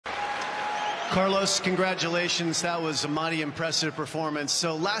Carlos, congratulations. That was a mighty impressive performance.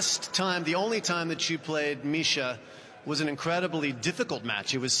 So last time, the only time that you played Misha was an incredibly difficult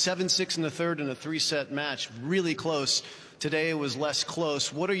match. It was 7-6 in the third in a 3-set match, really close. Today it was less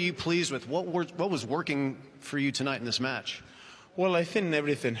close. What are you pleased with? What was working for you tonight in this match? Well, I think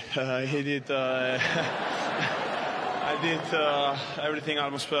everything. He did. I did everything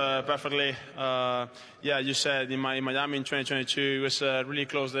almost perfectly. Yeah, you said in Miami in 2022, it was really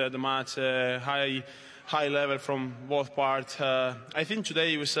close the match, high level from both parts. I think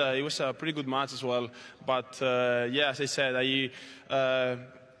today it was a pretty good match as well. But yeah, as I said, I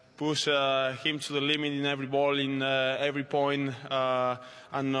push him to the limit in every ball, in every point.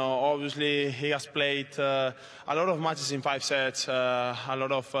 And obviously he has played a lot of matches in 5 sets, a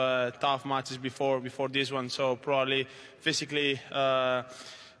lot of tough matches before this one. So probably physically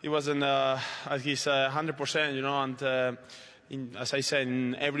he wasn't at his 100%, you know. And as I said,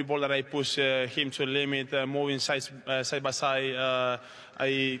 in every ball that I push him to the limit, moving side by side,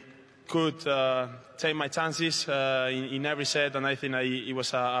 I could take my chances in every set, and I think it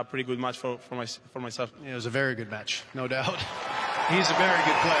was a pretty good match for myself. Yeah, it was a very good match, no doubt. He's a very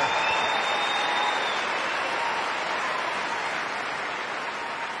good player.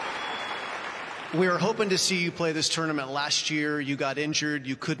 We were hoping to see you play this tournament last year. You got injured.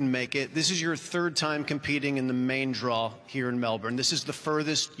 You couldn't make it. This is your 3rd time competing in the main draw here in Melbourne. This is the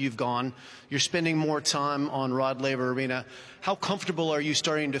furthest you've gone. You're spending more time on Rod Laver Arena. How comfortable are you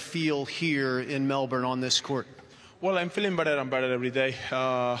starting to feel here in Melbourne on this court? Well, I'm feeling better and better every day.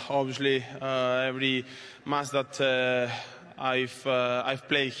 Obviously, every match that I've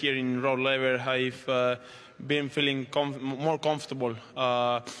played here in Rod Laver, I've been feeling more comfortable,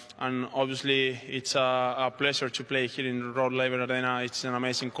 and obviously it's a pleasure to play here in Rod Laver Arena. It's an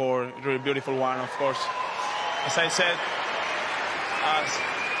amazing court, really beautiful one, of course. As I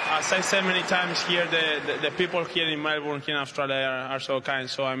said many times here, the people here in Melbourne, here in Australia, are so kind.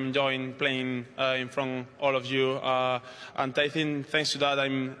 So I'm enjoying playing in front of all of you, and I think thanks to that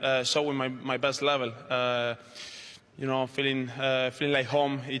I'm showing my best level. You know, feeling like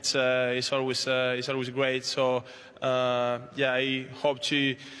home. It's always great. So yeah, I hope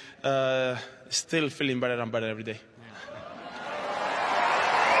to still feeling better and better every day.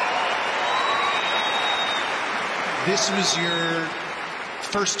 This was your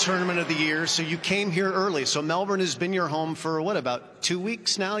first tournament of the year, so you came here early. So Melbourne has been your home for what, about 2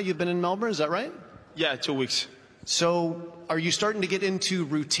 weeks now? You've been in Melbourne, is that right? Yeah, 2 weeks. So are you starting to get into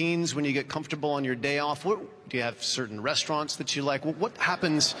routines when you get comfortable on your day off? Do you have certain restaurants that you like? What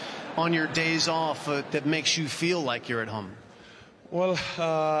happens on your days off that makes you feel like you're at home? Well,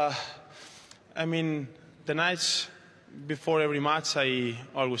 I mean, the nights before every match, I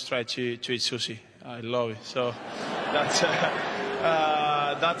always try to eat sushi. I love it. So that's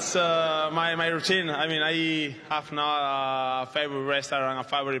my routine. I mean, I have now a favorite restaurant, a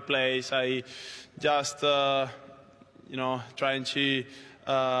favorite place. I just you know, trying to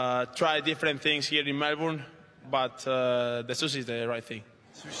try different things here in Melbourne, but the sushi is the right thing.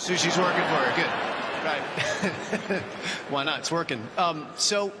 Sushi's working for you, good. Right. Why not? It's working.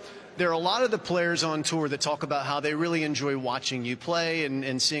 So there are a lot of the players on tour that talk about how they really enjoy watching you play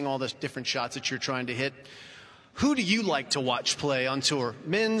and seeing all the different shots that you're trying to hit. Who do you like to watch play on tour?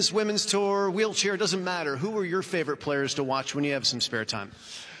 Men's, women's tour, wheelchair, doesn't matter. Who are your favorite players to watch when you have some spare time?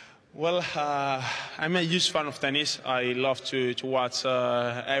 Well, I'm a huge fan of tennis. I love to watch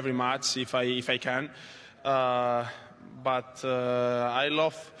every match if I can. But I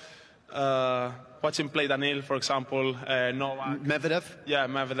love watching play Daniil, for example, Novak. Medvedev? Yeah,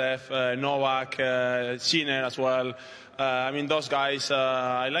 Medvedev, Novak, Sinner as well. I mean, those guys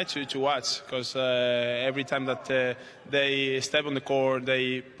I like to watch because every time that they step on the court,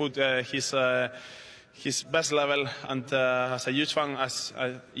 they put his best level, and as a huge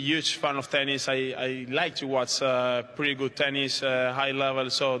fan of tennis, I like to watch pretty good tennis, high level.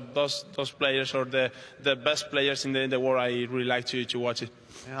 So those players are the best players in the world. I really like to watch it.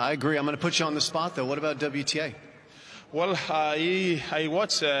 Yeah, I agree. I'm going to put you on the spot, though. What about WTA? Well, I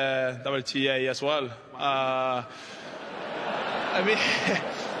watch WTA as well. I mean,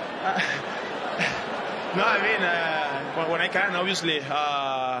 no, I mean, when I can, obviously.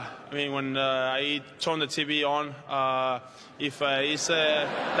 I mean, when I turn the TV on, if it's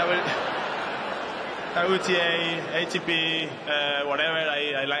WTA, ATP, whatever,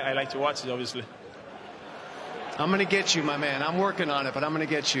 I like to watch it, obviously. I'm going to get you, my man. I'm working on it, but I'm going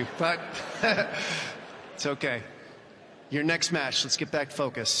to get you. But it's okay. Your next match, let's get back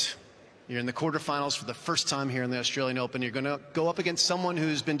focused. You're in the quarterfinals for the first time here in the Australian Open. You're going to go up against someone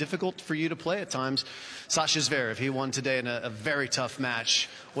who's been difficult for you to play at times, Sasha Zverev. He won today in a very tough match.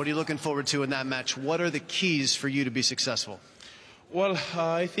 What are you looking forward to in that match? What are the keys for you to be successful? Well,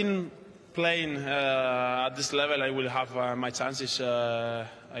 I think playing at this level, I will have my chances, I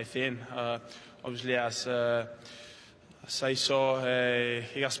think. Obviously, as I saw,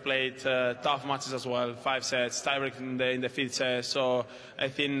 he has played tough matches as well, 5 sets, tiebreak in the 5th set. So I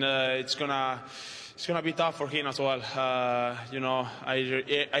think it's gonna be tough for him as well. You know,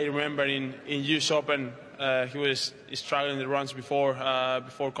 I remember in US Open, he was struggling the runs before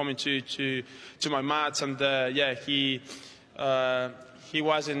coming to my match, and yeah, he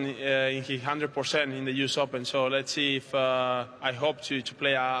was in his 100% in the US Open. So let's see if I hope to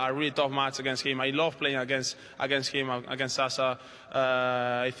play a really tough match against him. I love playing against him, against Sasa.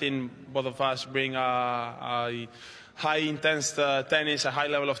 I think both of us bring a high intense tennis, a high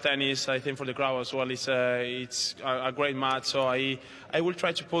level of tennis. I think for the crowd as well, it's a great match. So I will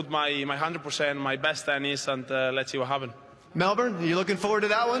try to put my 100%, my best tennis, and let's see what happens. Melbourne, are you looking forward to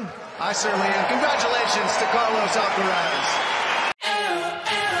that one? I certainly am. Congratulations to Carlos Alcaraz.